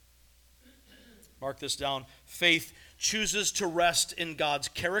 Mark this down. Faith chooses to rest in God's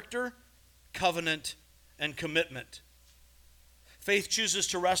character, covenant, and commitment. Faith chooses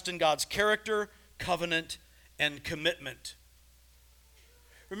to rest in God's character, covenant, and commitment.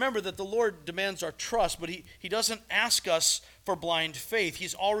 Remember that the Lord demands our trust, but He doesn't ask us for blind faith.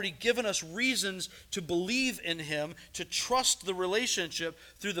 He's already given us reasons to believe in Him, to trust the relationship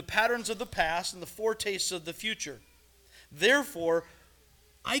through the patterns of the past and the foretastes of the future. Therefore,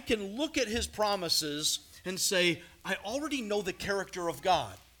 I can look at His promises and say, I already know the character of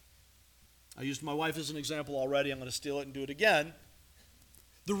God. I used my wife as an example already. I'm going to steal it and do it again.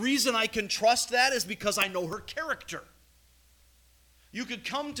 The reason I can trust that is because I know her character. You could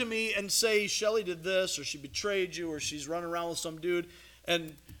come to me and say, Shelley did this, or she betrayed you, or she's running around with some dude,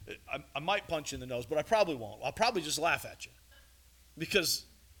 and I might punch you in the nose, but I probably won't. I'll probably just laugh at you. Because,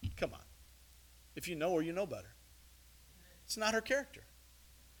 come on. If you know her, you know better. It's not her character.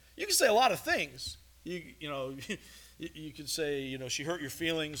 You can say a lot of things. You could say, she hurt your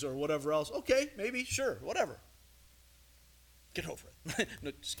feelings or whatever else. Okay, maybe, sure, whatever. Get over it.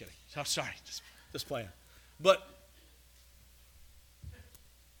 No, just kidding. Oh, sorry, just playing. But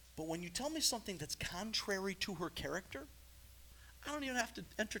when you tell me something that's contrary to her character, I don't even have to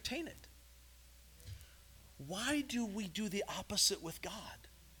entertain it. why do we do the opposite with God?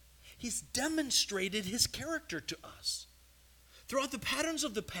 He's demonstrated his character to us. Throughout the patterns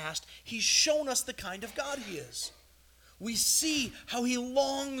of the past, he's shown us the kind of God he is. We see how he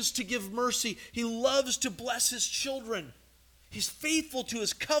longs to give mercy. He loves to bless his children. He's faithful to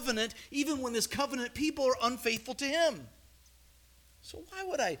his covenant, even when his covenant people are unfaithful to him. So why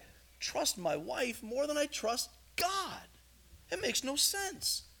would I trust my wife more than I trust God? It makes no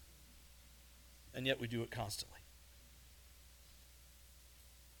sense. And yet we do it constantly.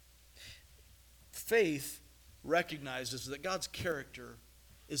 Faith recognizes that God's character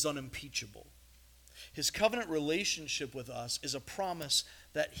is unimpeachable. His covenant relationship with us is a promise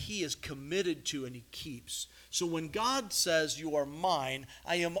that he is committed to and he keeps. So when God says, "You are mine,"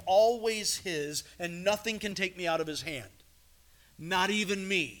 I am always his, and nothing can take me out of his hand. Not even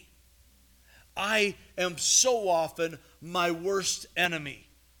me. I am so often my worst enemy.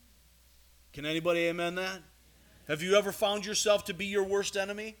 Can anybody amen that? Have you ever found yourself to be your worst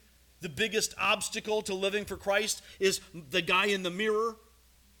enemy? The biggest obstacle to living for Christ is the guy in the mirror.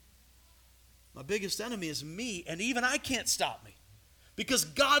 My biggest enemy is me, and even I can't stop me because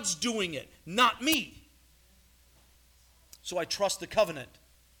God's doing it, not me. So I trust the covenant.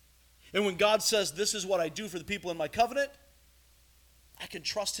 And when God says, "This is what I do for the people in my covenant," I can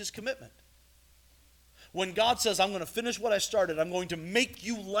trust his commitment. When God says, "I'm going to finish what I started, I'm going to make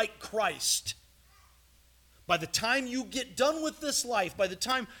you like Christ," by the time you get done with this life, by the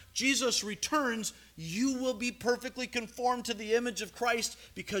time Jesus returns, you will be perfectly conformed to the image of Christ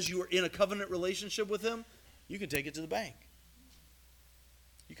because you are in a covenant relationship with him. You can take it to the bank.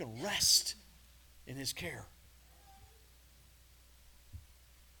 You can rest in his care.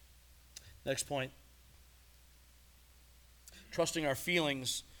 Next point. Trusting our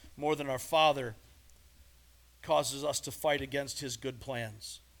feelings more than our Father causes us to fight against his good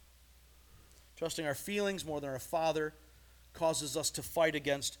plans. Trusting our feelings more than our Father causes us to fight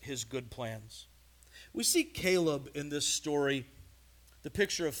against his good plans. We see Caleb in this story, the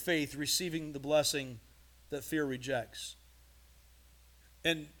picture of faith receiving the blessing that fear rejects.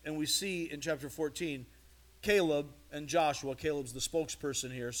 And we see in chapter 14, Caleb and Joshua. Caleb's the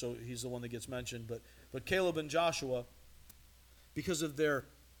spokesperson here, so he's the one that gets mentioned. But Caleb and Joshua, because of their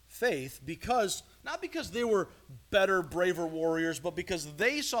faith, not because they were better, braver warriors, but because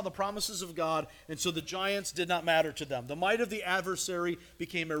they saw the promises of God, and so the giants did not matter to them. The might of the adversary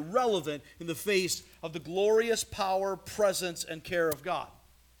became irrelevant in the face of the glorious power, presence, and care of God.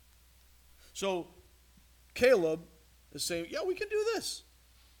 So Caleb is saying, "Yeah, we can do this.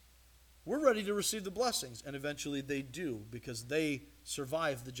 We're ready to receive the blessings." And eventually they do, because they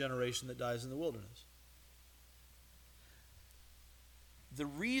survive the generation that dies in the wilderness. The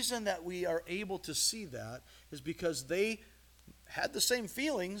reason that we are able to see that is because they had the same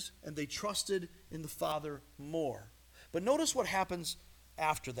feelings and they trusted in the Father more. But notice what happens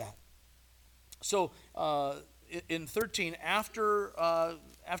after that. So in 13, after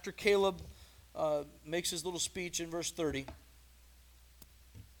Caleb makes his little speech in verse 30,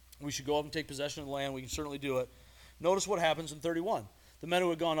 we should go up and take possession of the land. We can certainly do it. Notice what happens in 31. The men who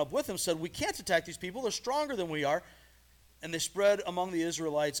had gone up with him said, "We can't attack these people. They're stronger than we are." And they spread among the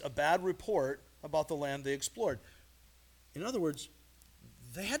Israelites a bad report about the land they explored. In other words,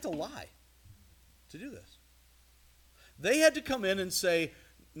 they had to lie to do this. They had to come in and say,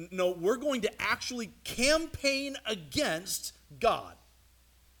 "No, we're going to actually campaign against God."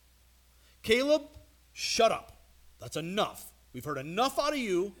 Caleb, shut up. That's enough. We've heard enough out of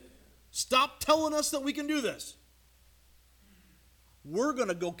you. Stop telling us that we can do this. We're going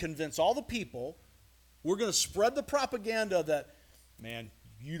to go convince all the people. We're going to spread the propaganda that, man,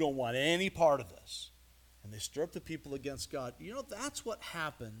 you don't want any part of this. And they stir up the people against God. You know, that's what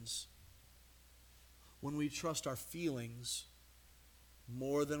happens when we trust our feelings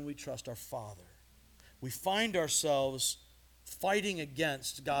more than we trust our Father. We find ourselves fighting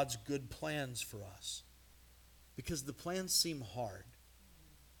against God's good plans for us because the plans seem hard.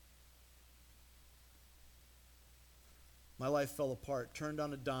 My life fell apart, turned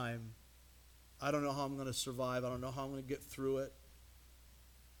on a dime. I don't know how I'm going to survive. I don't know how I'm going to get through it.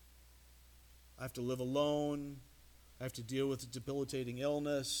 I have to live alone. I have to deal with a debilitating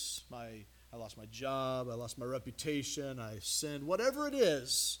illness. I lost my job. I lost my reputation. I sinned. Whatever it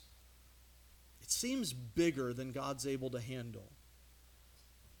is, it seems bigger than God's able to handle.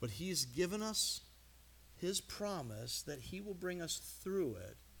 But he's given us his promise that he will bring us through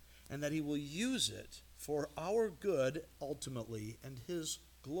it and that he will use it for our good ultimately and his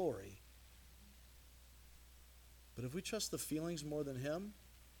glory. But if we trust the feelings more than him,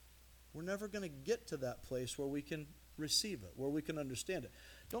 we're never going to get to that place where we can receive it, where we can understand it.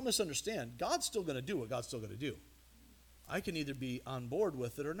 Don't misunderstand. God's still going to do what God's still going to do. I can either be on board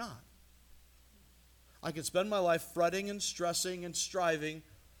with it or not. I can spend my life fretting and stressing and striving,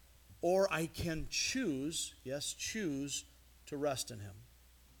 or I can choose, yes, choose to rest in Him.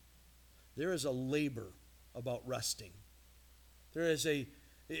 There is a labor about resting. There is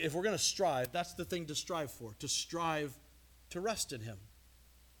if we're going to strive, that's the thing to strive for, to strive to rest in Him.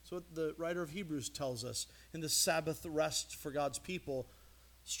 So what the writer of Hebrews tells us in the Sabbath rest for God's people,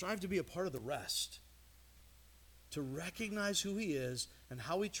 strive to be a part of the rest. To recognize who He is and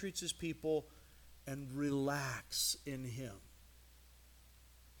how He treats His people and relax in Him.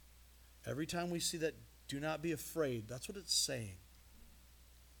 Every time we see that, do not be afraid, that's what it's saying.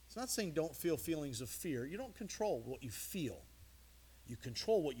 It's not saying don't feel feelings of fear. You don't control what you feel. You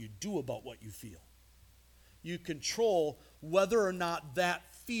control what you do about what you feel. You control whether or not that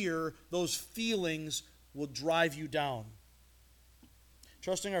fear, those feelings, will drive you down.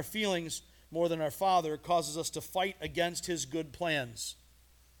 Trusting our feelings more than our Father causes us to fight against His good plans.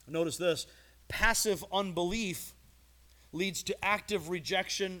 Notice this, passive unbelief leads to active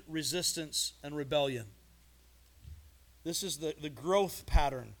rejection, resistance, and rebellion. This is the growth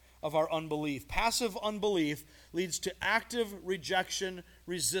pattern of our unbelief. Passive unbelief leads to active rejection,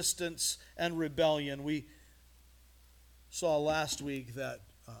 resistance, and rebellion. We saw last week that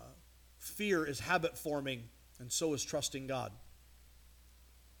fear is habit forming, and so is trusting God.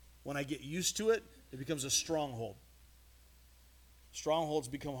 When I get used to it, it becomes a stronghold. Strongholds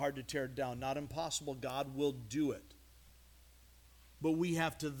become hard to tear down. Not impossible. God will do it. But we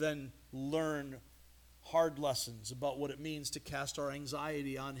have to then learn hard lessons about what it means to cast our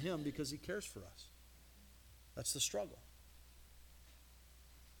anxiety on Him because He cares for us. That's the struggle.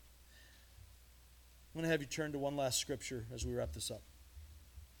 I'm going to have you turn to one last scripture as we wrap this up.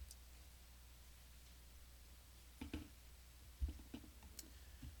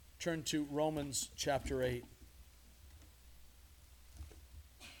 Turn to Romans chapter 8.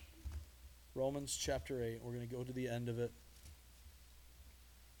 Romans chapter 8. We're going to go to the end of it.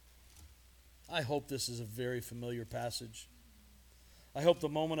 I hope this is a very familiar passage. I hope the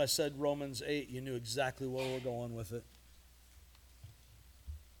moment I said Romans 8, you knew exactly where we're going with it.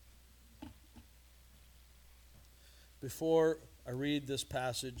 Before I read this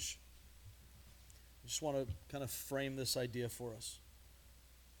passage, I just want to kind of frame this idea for us.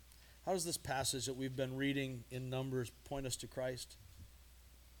 How does this passage that we've been reading in Numbers point us to Christ?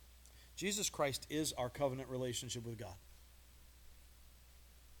 Jesus Christ is our covenant relationship with God.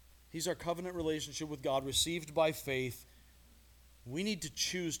 He's our covenant relationship with God received by faith. We need to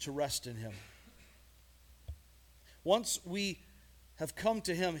choose to rest in Him. Once we have come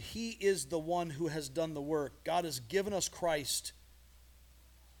to Him, He is the one who has done the work. God has given us Christ,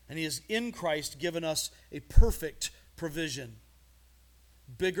 and He has in Christ given us a perfect provision,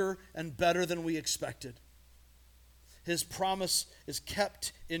 bigger and better than we expected. His promise is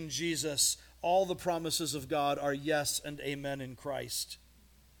kept in Jesus. All the promises of God are yes and amen in Christ.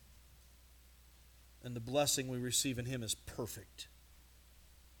 And the blessing we receive in Him is perfect.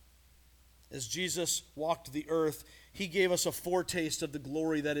 As Jesus walked the earth, He gave us a foretaste of the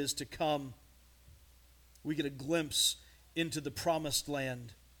glory that is to come. We get a glimpse into the promised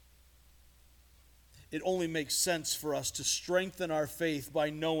land. It only makes sense for us to strengthen our faith by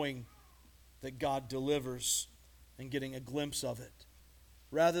knowing that God delivers and getting a glimpse of it.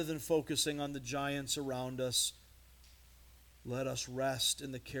 Rather than focusing on the giants around us, let us rest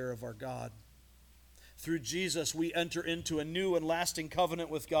in the care of our God. Through Jesus, we enter into a new and lasting covenant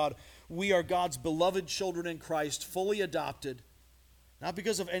with God. We are God's beloved children in Christ, fully adopted, not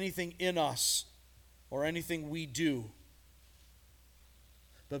because of anything in us or anything we do,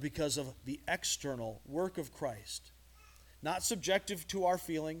 but because of the external work of Christ. Not subjective to our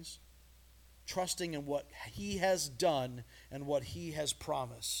feelings, trusting in what He has done and what He has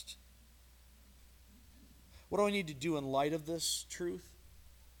promised. What do I need to do in light of this truth?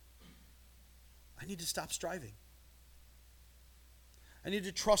 I need to stop striving. I need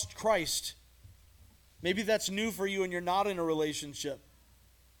to trust Christ. Maybe that's new for you and you're not in a relationship.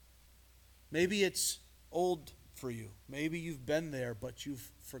 Maybe it's old for you. Maybe you've been there, but you've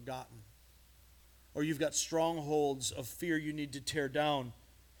forgotten. Or you've got strongholds of fear you need to tear down.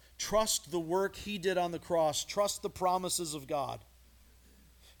 Trust the work He did on the cross. Trust the promises of God.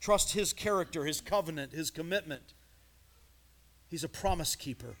 Trust His character, His covenant, His commitment. He's a promise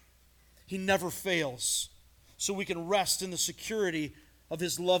keeper. He never fails. So we can rest in the security of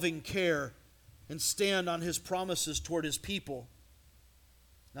His loving care and stand on His promises toward His people.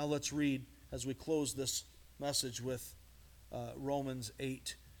 Now let's read as we close this message with Romans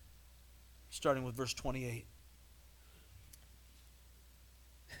 8, starting with verse 28.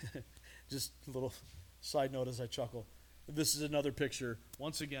 Just a little side note as I chuckle. This is another picture,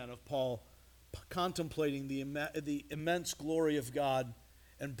 once again, of Paul contemplating the immense glory of God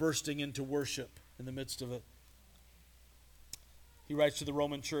and bursting into worship in the midst of it. He writes to the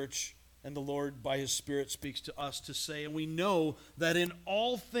Roman church, and the Lord, by his Spirit, speaks to us to say, and we know that in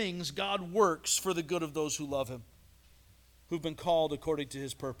all things God works for the good of those who love him, who've been called according to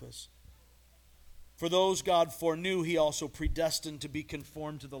his purpose. For those God foreknew, he also predestined to be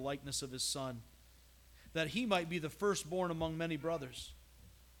conformed to the likeness of his Son, that he might be the firstborn among many brothers.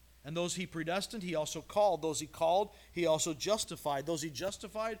 And those he predestined, he also called. Those he called, he also justified. Those he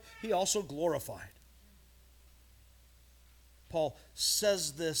justified, he also glorified. Paul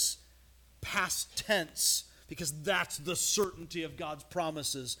says this past tense because that's the certainty of God's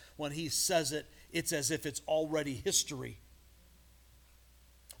promises. When he says it, it's as if it's already history.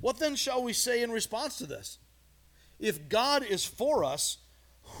 What then shall we say in response to this? If God is for us,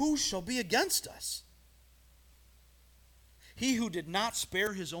 who shall be against us? He who did not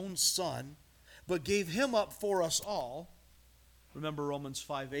spare his own Son, but gave him up for us all. Remember Romans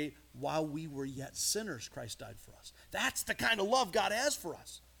 5:8, while we were yet sinners, Christ died for us. That's the kind of love God has for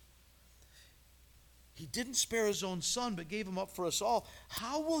us. He didn't spare his own Son, but gave him up for us all.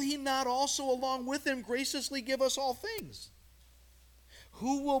 How will he not also along with him graciously give us all things?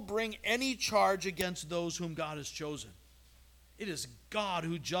 Who will bring any charge against those whom God has chosen? It is God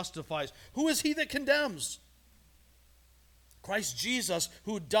who justifies. Who is he that condemns? Christ Jesus,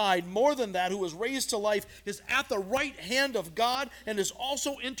 who died, more than that, who was raised to life, is at the right hand of God and is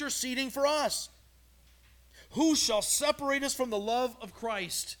also interceding for us. Who shall separate us from the love of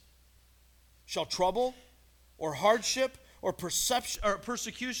Christ? Shall trouble, or hardship, or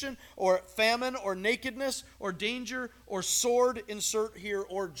persecution, or famine, or nakedness, or danger, or sword, insert here,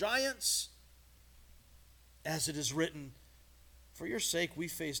 or giants? As it is written, for your sake we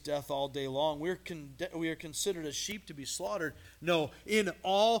face death all day long. We are considered as sheep to be slaughtered. No, in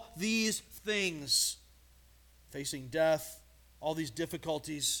all these things, facing death, all these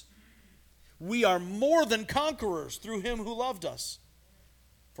difficulties, we are more than conquerors through him who loved us.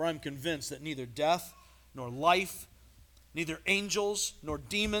 For I am convinced that neither death nor life, neither angels nor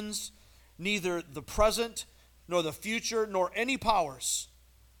demons, neither the present nor the future, nor any powers,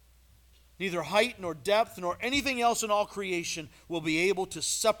 neither height nor depth nor anything else in all creation will be able to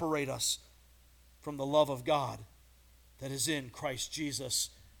separate us from the love of God that is in Christ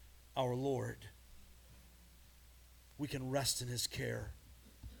Jesus our Lord. We can rest in his care,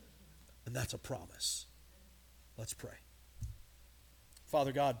 and that's a promise. Let's pray.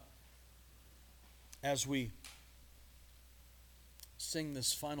 Father God, as we sing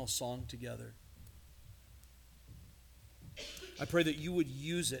this final song together, I pray that you would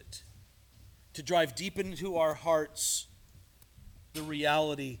use it to drive deep into our hearts the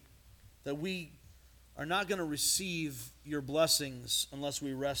reality that we are not going to receive your blessings unless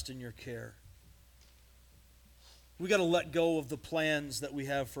we rest in your care. We got to let go of the plans that we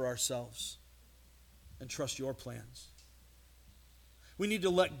have for ourselves and trust your plans. We need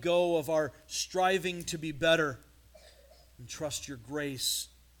to let go of our striving to be better and trust your grace.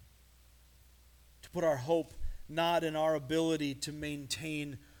 To put our hope not in our ability to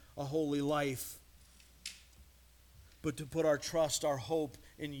maintain a holy life, but to put our trust, our hope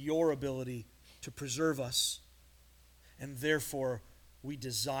in your ability to preserve us. And therefore, we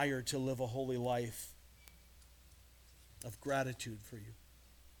desire to live a holy life of gratitude for you.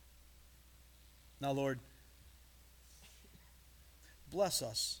 Now, Lord, bless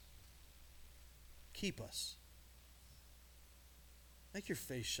us. Keep us. Make your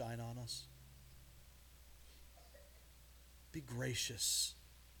face shine on us. Be gracious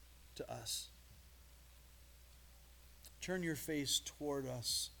to us. Turn your face toward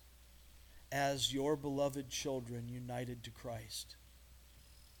us as your beloved children united to Christ.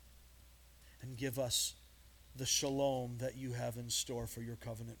 And give us the shalom that you have in store for your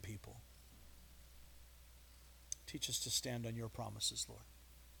covenant people. Teach us to stand on your promises, Lord.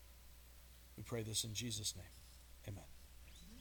 We pray this in Jesus' name. Amen.